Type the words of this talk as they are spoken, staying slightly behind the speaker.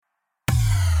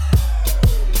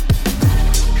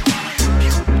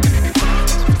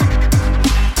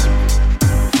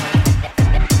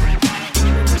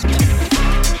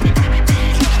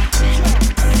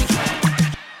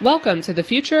Welcome to the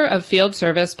Future of Field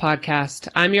Service podcast.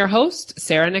 I'm your host,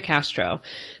 Sarah Nicastro.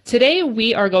 Today,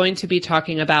 we are going to be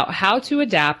talking about how to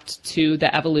adapt to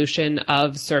the evolution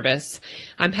of service.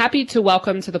 I'm happy to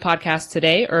welcome to the podcast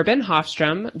today, Urban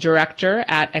Hofstrom, Director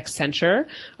at Accenture.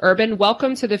 Urban,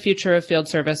 welcome to the Future of Field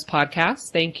Service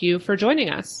podcast. Thank you for joining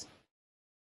us.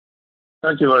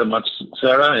 Thank you very much,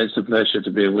 Sarah. It's a pleasure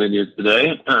to be with you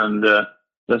today. And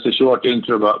that's a short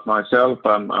intro about myself.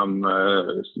 I'm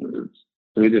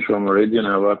Swedish from origin.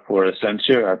 I work for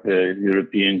Accenture at the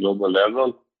European global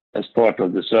level as part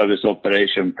of the service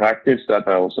operation practice that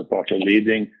I also part of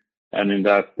leading. And in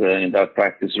that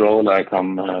practice role, I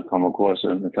come of course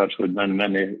in touch with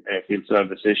many field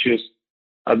service issues.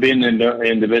 I've been in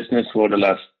the business for the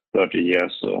last 30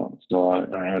 years, so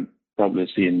I have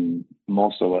probably seen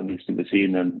most of what needs to be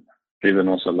seen and driven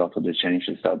also a lot of the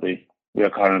changes that we are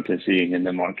currently seeing in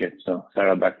the market. So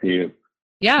Sarah, back to you.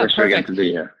 Yeah, perfect. To be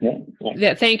here.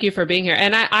 Yeah, thank you for being here.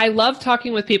 And I love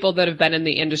talking with people that have been in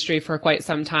the industry for quite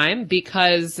some time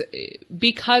because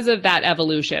of that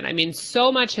evolution. I mean,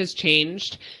 so much has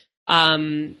changed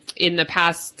in the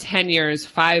past 10 years,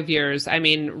 5 years. I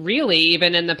mean, really,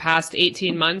 even in the past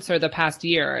 18 months or the past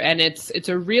year. And it's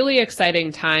a really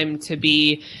exciting time to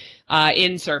be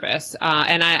in service.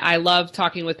 And I love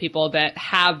talking with people that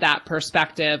have that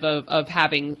perspective of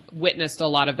having witnessed a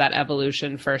lot of that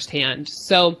evolution firsthand.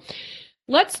 So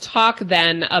let's talk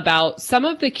then about some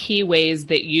of the key ways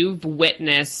that you've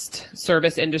witnessed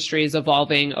service industries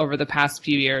evolving over the past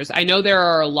few years. I know there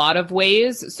are a lot of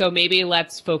ways, so maybe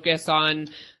let's focus on,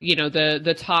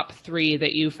 the top three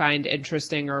that you find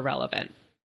interesting or relevant.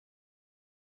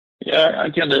 Yeah, I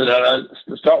can do that.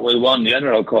 I'll start with one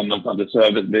general comment on the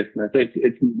service business.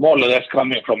 It's more or less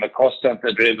coming from a cost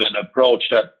center driven approach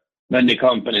that many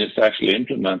companies actually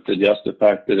implemented, just the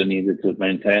fact that they needed to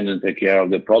maintain and take care of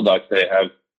the products they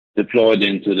have deployed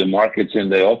into the markets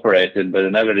and they operated, but they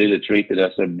never really treated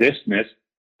as a business.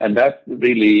 And that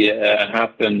really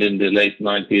happened in the late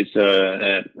 90s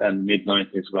and mid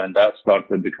 90s when that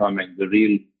started becoming the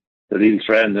real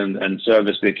trend and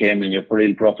service became a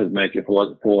real profit maker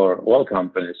for all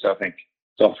companies. I think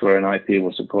software and IT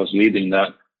was, of course, leading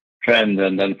that trend,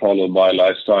 and then followed by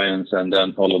life science, and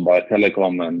then followed by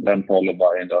telecom, and then followed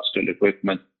by industrial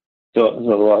equipment. So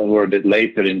we're a bit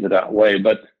later into that way,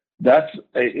 but that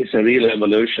is a real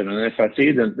evolution. And if I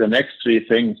see the next three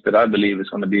things that I believe is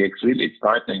going to be really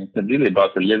exciting, it's really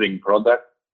about the living product,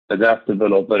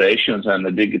 adaptable operations, and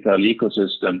the digital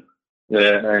ecosystem.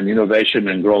 And innovation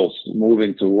and growth,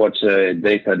 moving towards a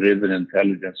data-driven,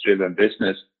 intelligence-driven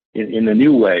business in a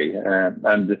new way.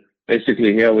 And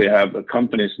basically here we have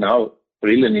companies now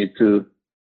really need to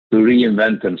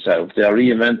reinvent themselves. They are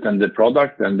reinventing the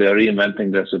product and they are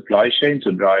reinventing their supply chain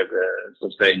to drive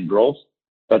sustained growth.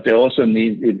 But they also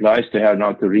it lies to have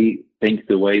now to rethink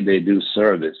the way they do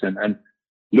service. And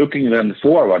looking then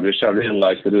forward, which I really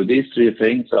like to do, these three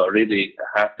things are really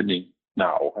happening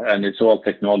now, and it's all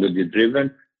technology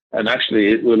driven, and actually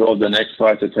it will over the next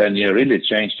 5 to 10 years really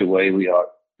change the way we are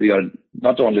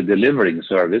not only delivering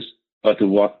service, but to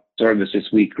what services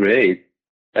we create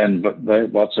and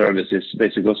what services,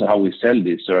 basically also how we sell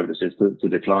these services to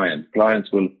the client. Clients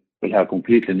will have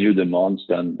completely new demands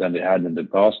than they had in the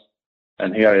past.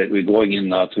 And here we're going in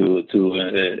now to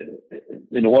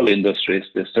in all industries,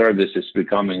 the service is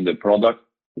becoming the product.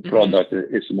 The product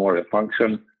is more a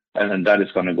function. And that is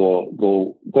going to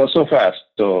go so fast.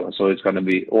 So it's going to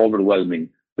be overwhelming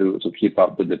to keep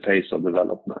up with the pace of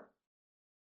development.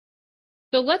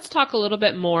 So let's talk a little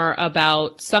bit more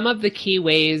about some of the key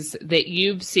ways that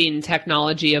you've seen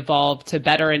technology evolve to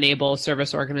better enable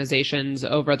service organizations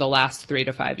over the last 3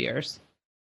 to 5 years.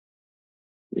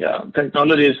 Yeah,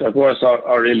 technologies, of course,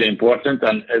 are really important.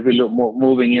 And if we look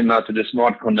moving in now to the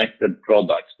smart connected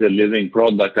products, the living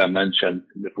product I mentioned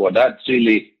before, that's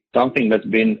really something that's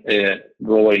been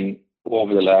growing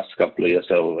over the last couple of years,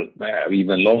 or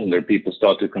even longer. People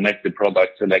start to connect the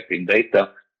product, selecting data,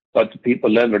 but people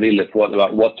never really thought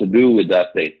about what to do with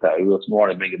that data. It was more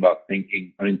about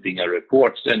printing a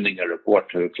report, sending a report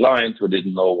to a client who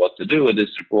didn't know what to do with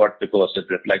this report because it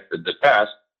reflected the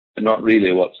past, and not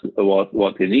really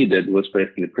what he needed was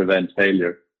basically prevent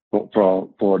failure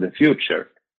for the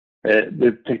future.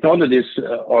 The technologies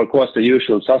are, of course, the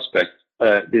usual suspects.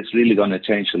 It's really going to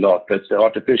change a lot. That's the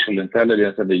artificial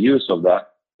intelligence and the use of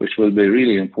that, which will be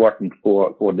really important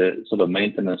for the sort of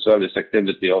maintenance service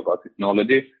activity of our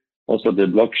technology. Also, the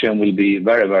blockchain will be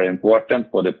very, very important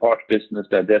for the part business.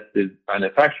 The adaptive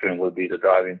manufacturing will be the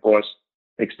driving force.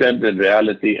 Extended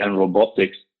reality and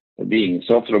robotics, being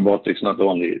soft robotics, not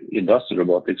only industrial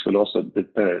robotics, will also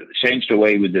change the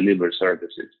way we deliver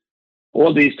services.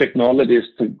 all these technologies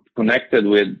connected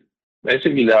with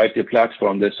basically the IT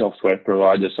platform the software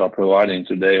providers are providing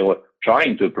today or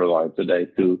trying to provide today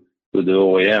to the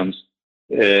OEMs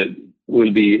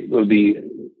will be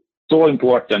so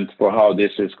important for how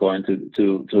this is going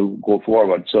to go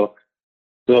forward. So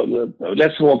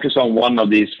let's focus on one of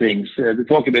these things. We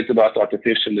talk a bit about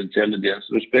artificial intelligence,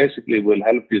 which basically will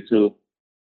help you to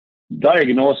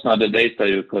diagnose now the data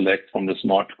you collect from the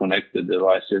smart connected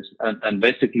devices and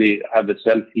basically have a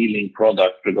self-healing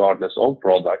product regardless of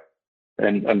product.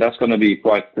 And that's going to be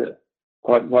quite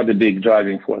a big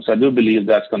driving force. I do believe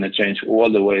that's going to change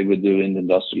all the way we do in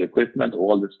industrial equipment,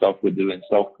 all the stuff we do in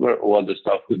software, all the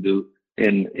stuff we do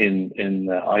in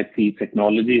IT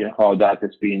technology, how that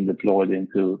is being deployed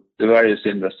into the various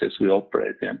industries we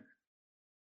operate in.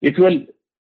 It will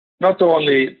not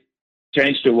only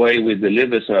change the way we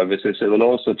deliver services, it will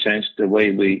also change the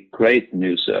way we create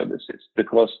new services,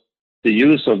 because the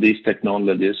use of these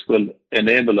technologies will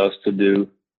enable us to do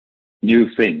new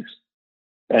things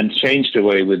and change the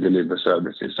way we deliver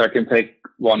services. I can take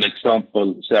one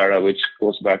example, Sarah, which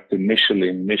goes back to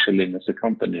Michelin. Michelin is a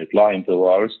company, a client of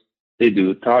ours. They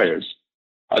do tires.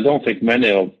 I don't think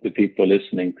many of the people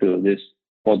listening to this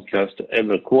podcast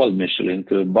ever called Michelin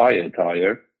to buy a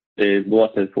tire. They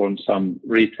bought it from some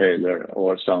retailer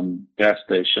or some gas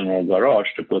station or garage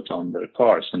to put on their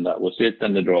cars, and that was it,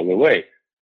 and they drove away.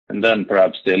 And then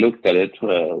perhaps they looked at it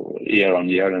year on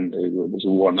year and it was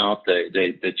worn out.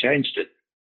 They changed it.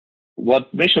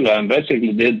 What Michelin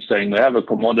basically did, saying we have a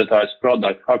commoditized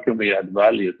product, how can we add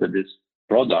value to this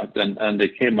product? And they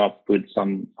came up with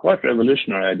some quite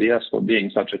revolutionary ideas for being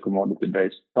such a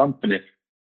commodity-based company,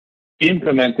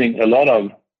 implementing a lot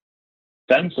of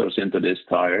sensors into these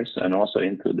tires and also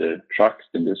into the trucks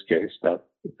in this case that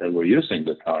were using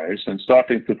the tires, and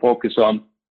starting to focus on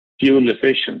fuel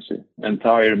efficiency and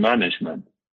tire management.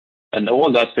 And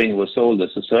all that thing was sold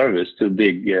as a service to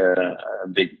big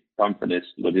companies,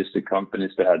 logistic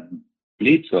companies that had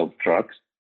fleets of trucks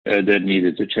that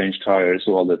needed to change tires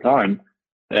all the time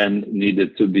and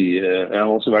needed to be and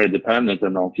also very dependent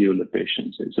on fuel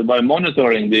efficiency. So by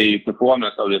monitoring the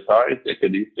performance of the tires, they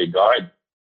could easily guide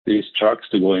these trucks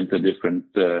to go into different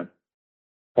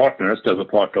partners that were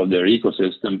part of their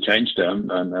ecosystem, change them,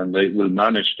 and they will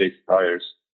manage these tires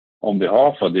on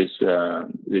behalf of these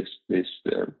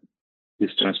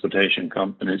transportation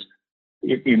companies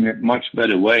in a much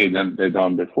better way than they've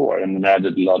done before, and it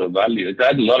added a lot of value. It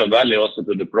added a lot of value also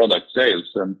to the product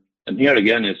sales, and here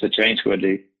again is a change where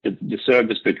the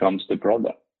service becomes the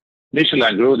product.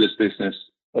 Michelin grew this business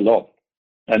a lot,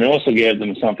 and it also gave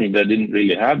them something they didn't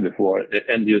really have before,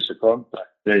 end user contact.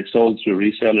 They sold through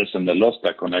resellers and they lost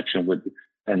that connection with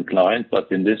end client,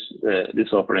 but in this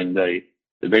offering they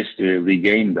basically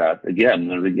regained that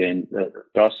again and regained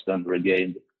trust and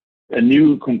regained a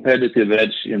new competitive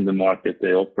edge in the market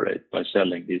they operate by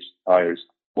selling these tires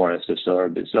more as a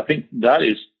service. I think that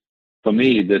is, for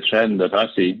me, the trend that I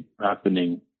see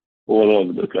happening all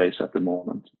over the place at the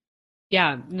moment.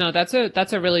 Yeah, no, that's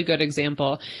a really good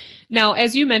example. Now,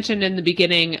 as you mentioned in the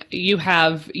beginning, you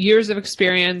have years of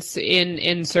experience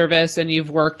in service, and you've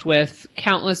worked with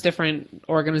countless different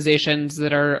organizations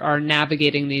that are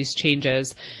navigating these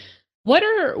changes. What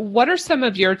are some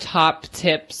of your top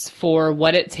tips for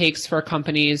what it takes for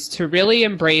companies to really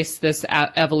embrace this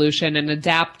evolution and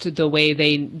adapt the way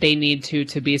they need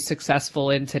to be successful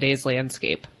in today's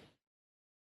landscape?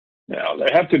 Yeah,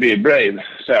 they have to be brave,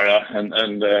 Sarah, and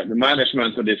the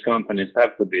management of these companies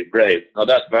have to be brave. Now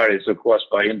that varies, of course,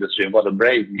 by industry. And what a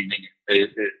brave meaning is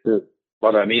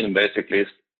what I mean basically is,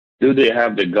 do they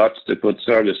have the guts to put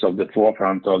service at the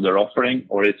forefront of their offering,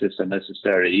 or is this a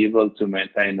necessary evil to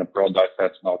maintain a product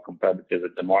that's not competitive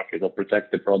at the market or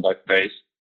protect the product base?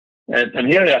 And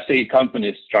here I see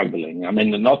companies struggling. I mean,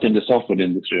 not in the software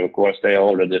industry, of course. They are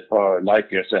already far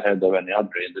light years ahead of any other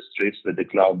industries with the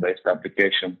cloud-based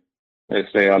application as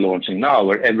they are launching now,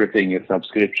 where everything is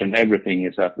subscription, everything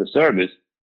is at the service.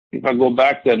 If I go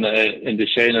back then in the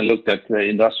chain and looked at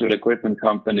industrial equipment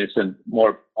companies and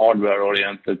more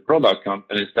hardware-oriented product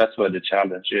companies, that's where the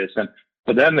challenge is. And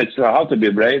for them, it's how to be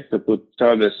brave to put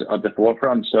service at the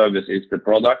forefront. Service is the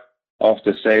product.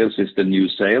 After sales is the new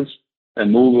sales,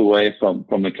 and move away from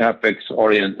a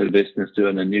CapEx-oriented business to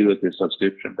an annuity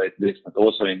subscription-based business,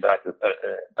 also in that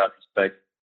respect.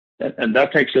 And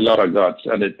that takes a lot of guts,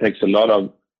 and it takes a lot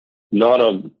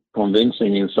of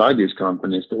convincing inside these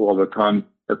companies to overcome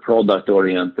a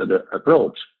product-oriented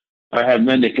approach. I have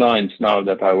many clients now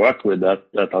that I work with that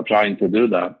are trying to do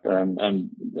that, and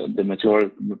the mature,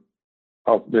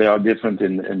 they are different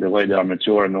in the way they are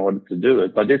mature in order to do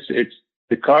it. But it's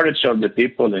the courage of the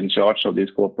people in charge of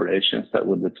these corporations that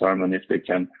will determine if they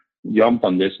can jump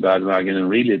on this bandwagon and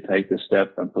really take the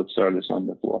step and put service on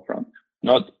the forefront.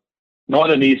 Not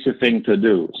an easy thing to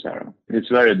do, Sarah. It's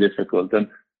very difficult. And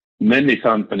many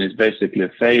companies basically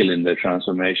fail in their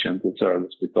transformation to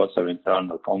service because of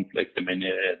internal conflict. I mean,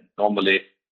 normally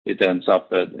it ends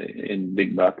up in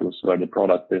big battles where the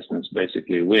product business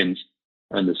basically wins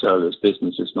and the service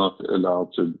business is not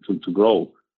allowed to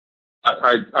grow.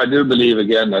 I do believe,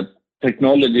 again, that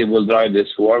technology will drive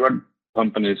this forward.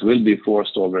 Companies will be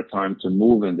forced over time to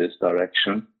move in this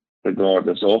direction,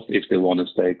 regardless of if they want to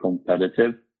stay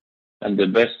competitive. And the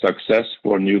best success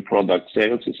for new product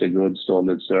sales is a good,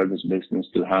 solid service business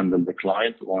to handle the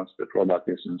client once the product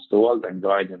is installed and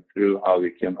guide them through how we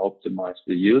can optimize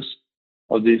the use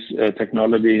of this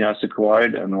technology he has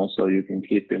acquired. And also you can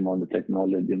keep him on the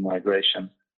technology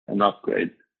migration and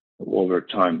upgrade over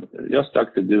time, just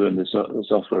like they do in the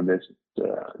software business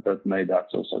that made that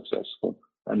so successful.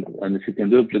 And if you can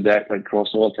do that across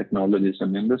all technologies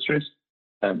and industries,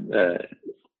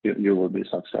 you will be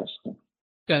successful.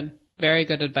 Good. Very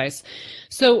good advice.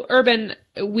 So, Urban,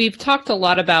 we've talked a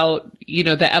lot about,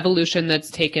 the evolution that's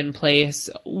taken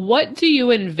place. What do you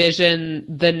envision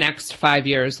the next 5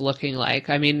 years looking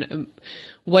like? I mean,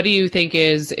 what do you think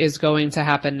is going to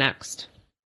happen next?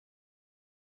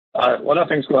 What I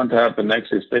think is going to happen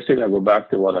next is basically I go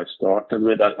back to what I started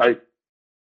with.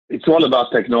 It's all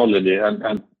about technology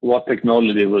and what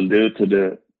technology will do to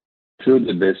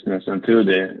the business and to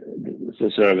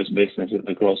the service business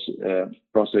across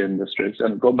the industries.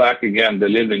 And go back again,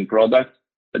 delivering product,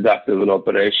 adaptable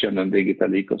operation and digital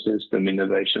ecosystem,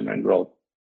 innovation and growth,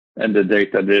 and the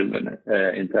data-driven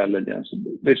intelligence.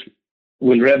 This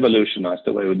will revolutionize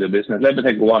the way we do business. Let me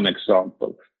take one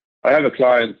example. I have a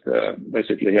client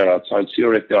basically here outside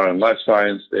Zurich. They are in life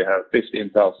science. They have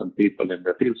 15,000 people in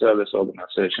the field service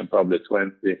organization, probably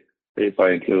 20 if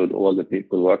I include all the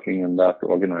people working in that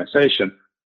organization.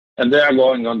 And they are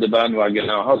going on the bandwagon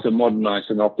now, how to modernize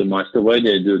and optimize the way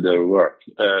they do their work.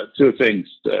 Two things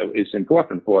is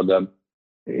important for them.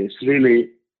 It's really,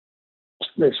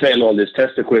 they sell all this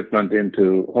test equipment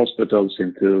into hospitals,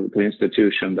 into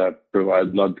institutions that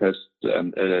provide blood tests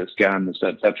and scans,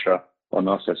 etc. on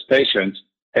us as patients,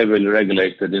 heavily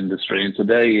regulated industry. And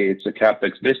today it's a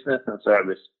CapEx business and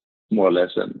service more or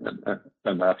less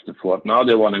an afterthought. Now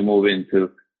they want to move into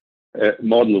a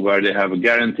model where they have a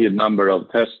guaranteed number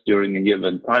of tests during a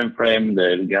given time frame.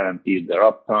 They guaranteed their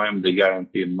uptime. They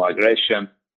guaranteed migration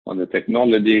on the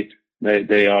technology.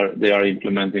 They are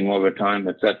implementing over time,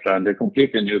 etc. And they're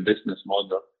completely new business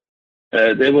model.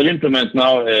 They will implement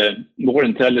now more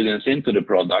intelligence into the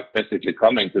product, basically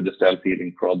coming to the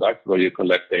self-healing product where you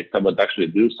collect data, but actually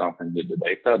do something with the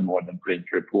data more than print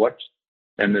reports.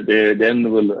 And they then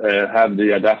will have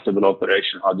the adaptable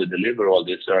operation, how to deliver all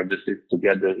these services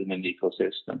together in an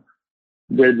ecosystem.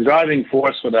 The driving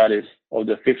force for that is of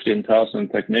the 15,000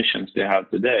 technicians they have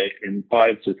today, in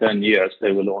 5 to 10 years,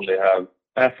 they will only have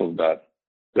half of that.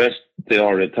 Rest, they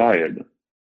are retired.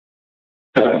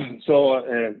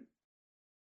 So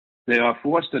they are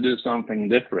forced to do something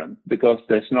different because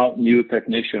there's not new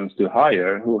technicians to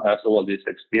hire who has all this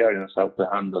experience how to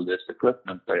handle this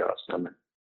equipment they are selling.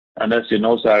 And as you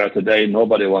know, Sarah, today,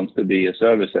 nobody wants to be a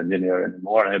service engineer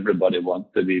anymore. Everybody wants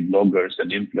to be bloggers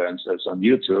and influencers on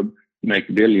YouTube,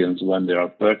 make billions when they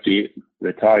are 30,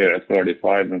 retire at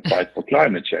 35 and fight for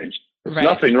climate change. There's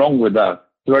nothing wrong with that.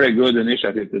 It's a very good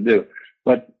initiative to do.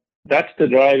 But that's the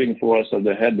driving force of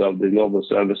the head of the global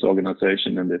service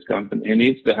organization in this company. He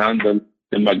needs to handle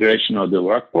the migration of the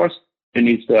workforce. He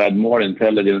needs to add more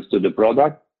intelligence to the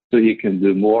product so he can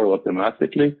do more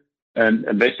automatically. And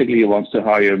basically, he wants to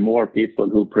hire more people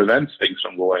who prevent things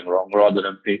from going wrong rather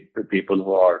than people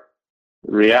who are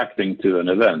reacting to an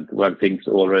event when things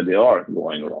already are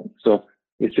going wrong. So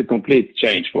it's a complete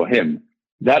change for him.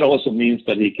 That also means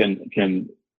that he can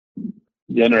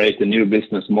generate a new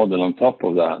business model on top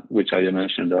of that, which I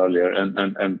mentioned earlier,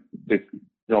 and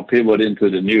pivot into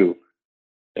the new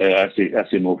as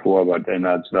he move forward and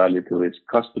adds value to his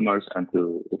customers and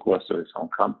to, of course, to his own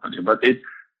company. But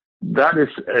that is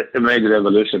a major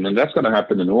evolution, and that's going to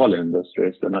happen in all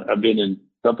industries. And I've been in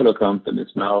a couple of companies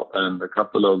now, and a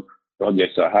couple of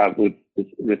projects I have with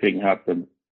the thing happen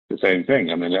the same thing.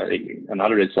 I mean,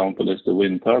 another example is the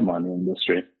wind turbine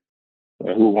industry.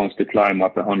 Who wants to climb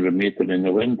up 100 meters in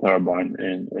a wind turbine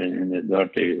in a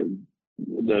dirty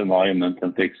environment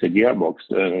and fix a gearbox,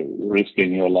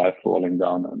 risking your life falling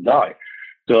down and die?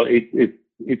 So it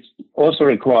also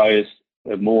requires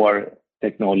more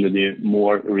technology,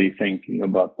 more rethinking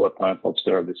about what type of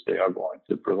service they are going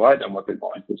to provide and what they're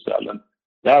going to sell. And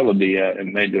That would be a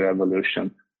major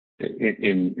evolution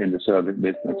in the service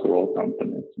business for all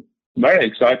companies. Very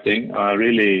exciting. I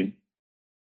really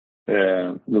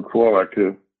look forward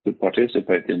to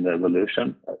participate in the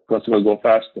evolution, because it will go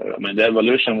faster. I mean, the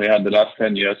evolution we had the last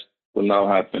 10 years will now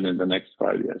happen in the next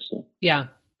 5 years. So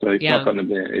it's not going to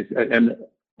be.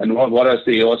 And what I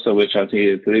see also, which I think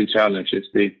is a real challenge, is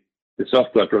the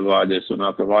software providers who are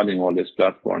now providing all these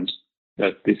platforms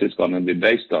that this is going to be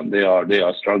based on. They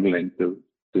are struggling to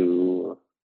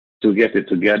get it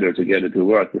together, to get it to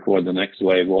work before the next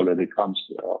wave already comes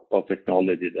of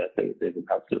technology that they will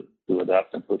have to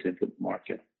adapt and put into the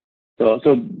market. So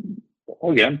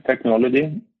again,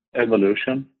 technology,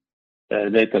 evolution,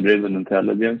 data-driven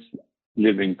intelligence,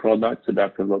 living products,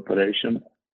 adaptive operation,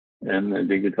 and a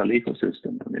digital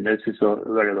ecosystem. I mean, this is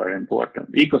very, very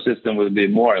important. Ecosystem will be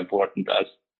more important, as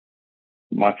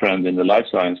my friend in the life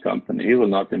science company, he will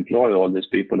not employ all these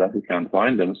people that he can't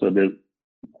find them. So the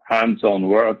hands-on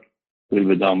work will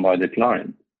be done by the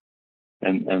client.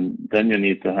 And then you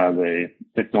need to have a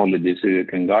technology so you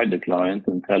can guide the client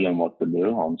and tell them what to do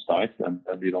on site, and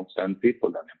you don't send people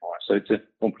anymore. So it's a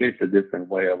completely different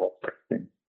way of operating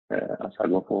as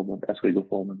we go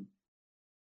forward.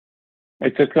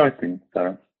 It's exciting,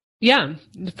 Sarah. Yeah,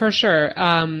 for sure.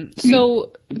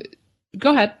 So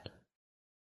go ahead.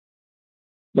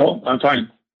 No, I'm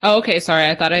fine. Oh, okay. Sorry,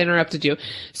 I thought I interrupted you.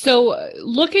 So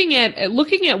looking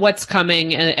at what's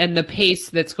coming and the pace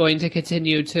that's going to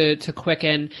continue to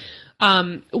quicken,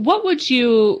 what would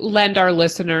you lend our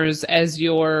listeners as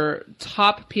your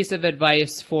top piece of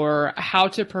advice for how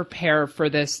to prepare for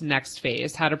this next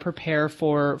phase, how to prepare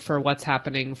for what's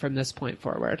happening from this point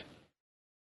forward?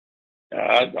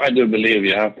 I do believe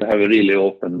you have to have a really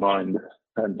open mind.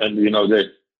 And you know, they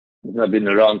have been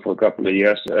around for a couple of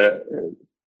years.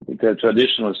 The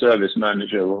traditional service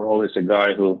manager was always a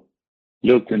guy who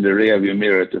looked in the rearview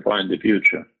mirror to find the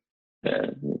future,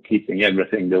 keeping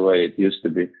everything the way it used to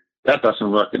be. That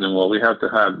doesn't work anymore. We have to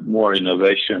have more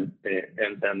innovation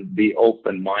and be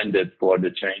open-minded for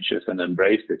the changes and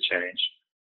embrace the change.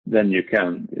 Then you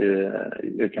can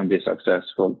be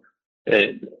successful.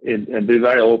 And be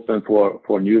very open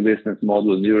for new business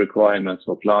models, new requirements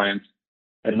for clients,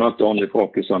 and not only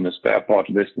focus on the spare part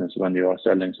business when you are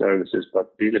selling services,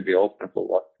 but really be open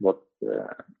for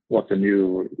what the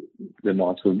new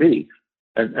demands will be.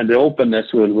 And the openness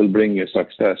will bring you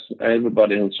success.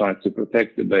 Everybody who tries to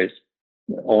protect the base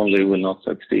only will not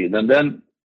succeed. And then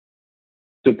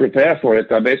to prepare for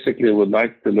it, I basically would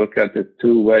like to look at it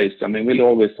two ways. I mean, we'll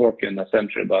always talk in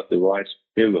Accenture about the wise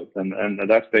pivot, and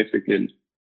that's basically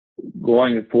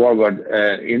going forward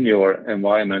in your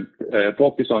environment,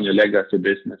 focus on your legacy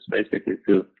business, basically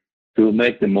to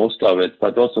make the most of it,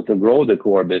 but also to grow the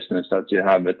core business that you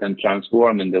have it and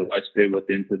transform in the wise pivot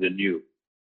into the new.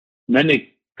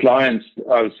 Many clients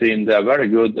I've seen, they're very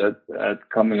good at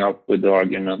coming up with the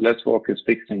argument, let's focus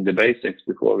fixing the basics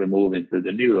before we move into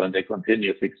the new, and they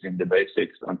continue fixing the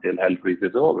basics until hell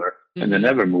freezes over, and they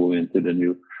never move into the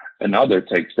new. Another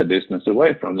takes the business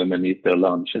away from them and eat their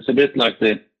lunch. It's a bit like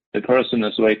the person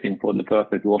is waiting for the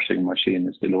perfect washing machine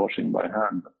is still washing by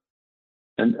hand.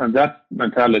 And that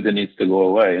mentality needs to go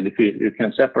away. And if you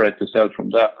can separate yourself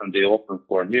from that and be open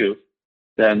for new,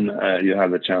 then you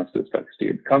have a chance to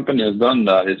succeed. Company has done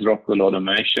that is Rockwell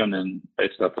Automation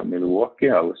based out of Milwaukee.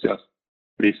 I was just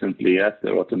recently at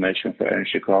the automation fair in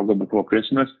Chicago before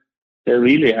Christmas. They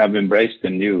really have embraced the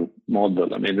new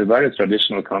model. I mean, they're a very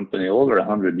traditional company, over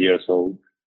 100 years old.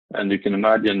 And you can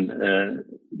imagine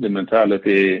the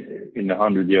mentality in a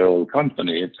 100-year-old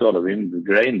company. It's sort of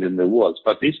ingrained in the walls.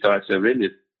 But these guys have really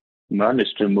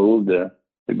managed to move the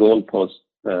goalposts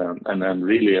and then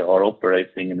really are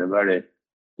operating in a very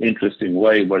interesting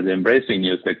way where they're embracing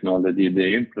new technology,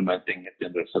 they're implementing it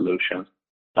in their solutions,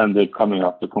 and they're coming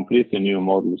up with completely new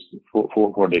models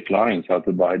for their clients, how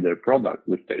to buy their product,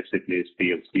 which basically is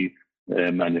PLC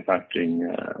manufacturing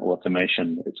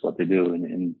automation. It's what they do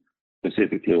in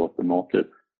specifically automotive.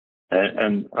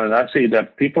 And I see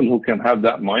that people who can have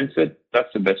that mindset,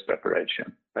 that's the best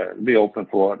preparation. Be open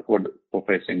for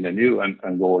facing the new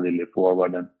and go really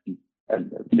forward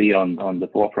and be on the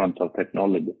forefront of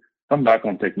technology. Come back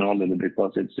on technology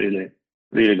because it's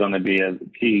really going to be a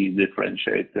key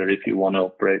differentiator if you want to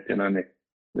operate in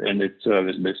any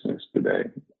service business today.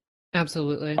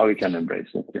 Absolutely. How we can embrace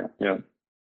it. Yeah.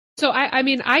 So I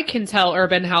mean, I can tell,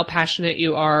 Urban, how passionate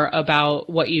you are about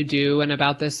what you do and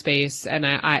about this space, and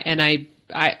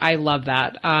I love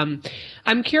that.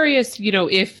 I'm curious,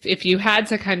 if you had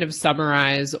to kind of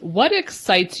summarize, what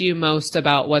excites you most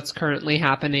about what's currently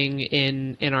happening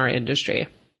in our industry?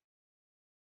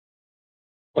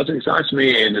 What excites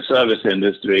me in the service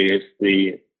industry is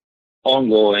the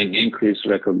ongoing increased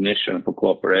recognition for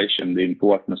cooperation, the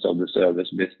importance of the service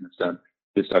business, and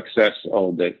the success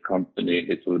of the company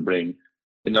it will bring.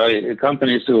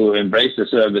 Companies who embrace the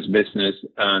service business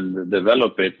and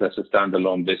develop it as a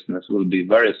standalone business will be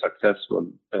very successful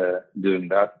doing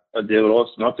that. But they will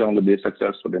also not only be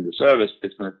successful in the service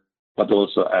business, but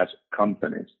also as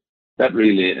companies. That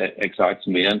really excites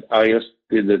me. And I just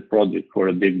did a project for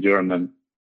a big German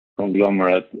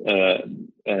conglomerate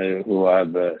who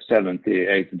have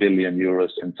 78 billion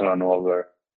euros in turnover,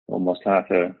 almost half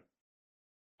a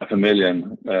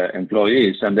million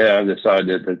employees, and they have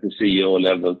decided at the CEO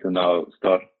level to now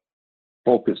start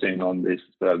focusing on this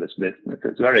service business.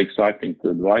 It's very exciting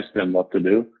to advise them what to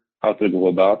do, how to go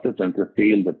about it, and to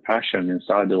feel the passion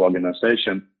inside the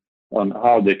organization on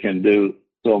how they can do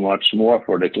so much more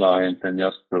for the client than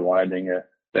just providing a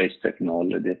base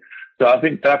technology. So I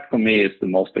think that for me is the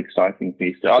most exciting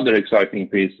piece. The other exciting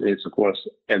piece is, of course,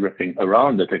 everything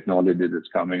around the technology that's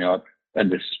coming out and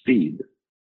the speed.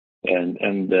 And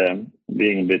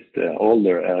being a bit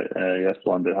older, I just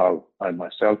wonder how I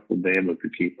myself would be able to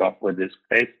keep up with this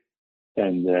pace.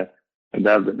 And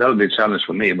that'll be a challenge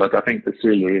for me. But I think it's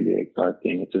really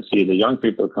exciting to see the young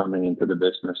people coming into the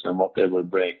business and what they will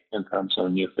bring in terms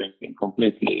of new thinking,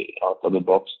 completely out of the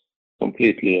box,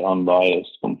 completely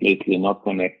unbiased, completely not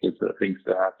connected to things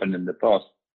that happened in the past.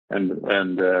 And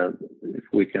if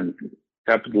we can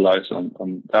capitalize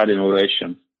on that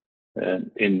innovation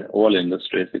in all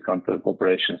industries, the kind of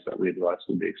corporations that we advise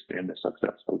will be extremely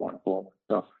successful going forward.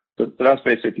 So that's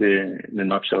basically in a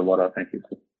nutshell what I think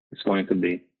it's going to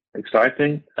be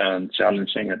exciting and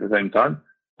challenging at the same time.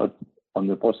 But on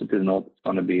the positive note, it's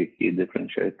going to be a key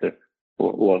differentiator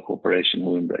for all corporations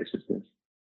who embraces this.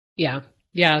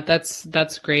 Yeah,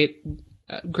 that's great.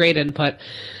 Great input.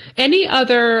 Any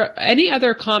other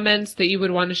comments that you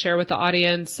would want to share with the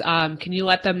audience? Can you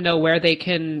let them know where they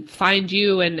can find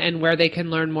you and where they can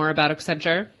learn more about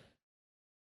Accenture?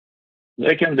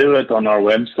 They can do it on our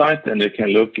website, and they can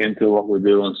look into what we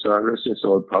do on services,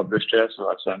 all published there, so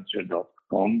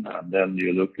Accenture.com. And then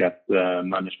you look at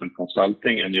management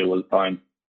consulting, and you will find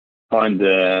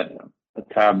a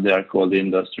tab there called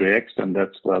Industry X, and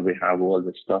that's where we have all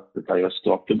the stuff that I just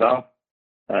talked about.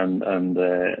 And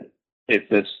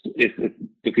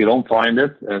if you don't find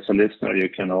it as a listener, you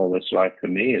can always write to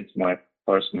me. It's my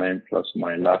first name plus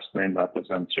my last name at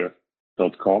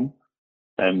Accenture.com.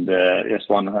 And just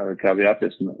one caveat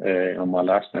is on my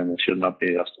last name, it should not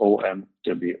be just O-M, it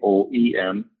should be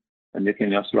O-E-M. And you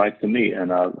can just write to me,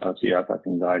 and I'll see if I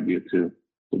can guide you to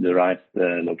the right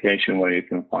location where you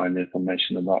can find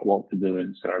information about what to do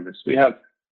in service. We have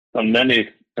done many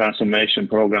transformation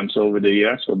programs over the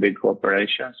years for big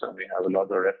corporations, and we have a lot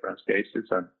of reference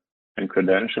cases and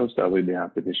credentials that we'd be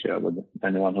happy to share with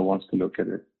anyone who wants to look at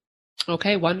it.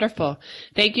 Okay, wonderful.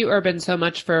 Thank you, Urban, so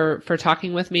much for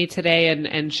talking with me today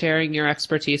and sharing your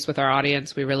expertise with our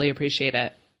audience. We really appreciate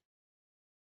it.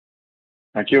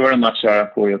 Thank you very much, Sarah,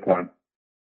 for your time.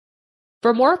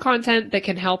 For more content that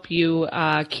can help you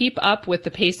keep up with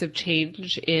the pace of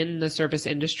change in the service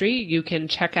industry, you can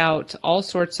check out all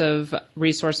sorts of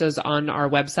resources on our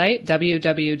website,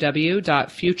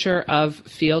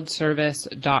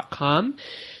 www.futureoffieldservice.com.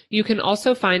 You can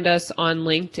also find us on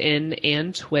LinkedIn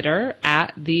and Twitter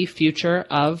at The Future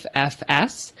of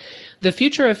FS. The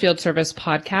Future of Field Service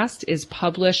podcast is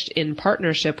published in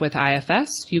partnership with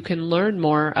IFS. You can learn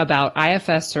more about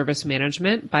IFS service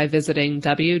management by visiting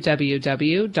www.ifs.com.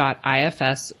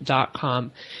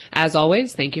 As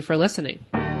always, thank you for listening.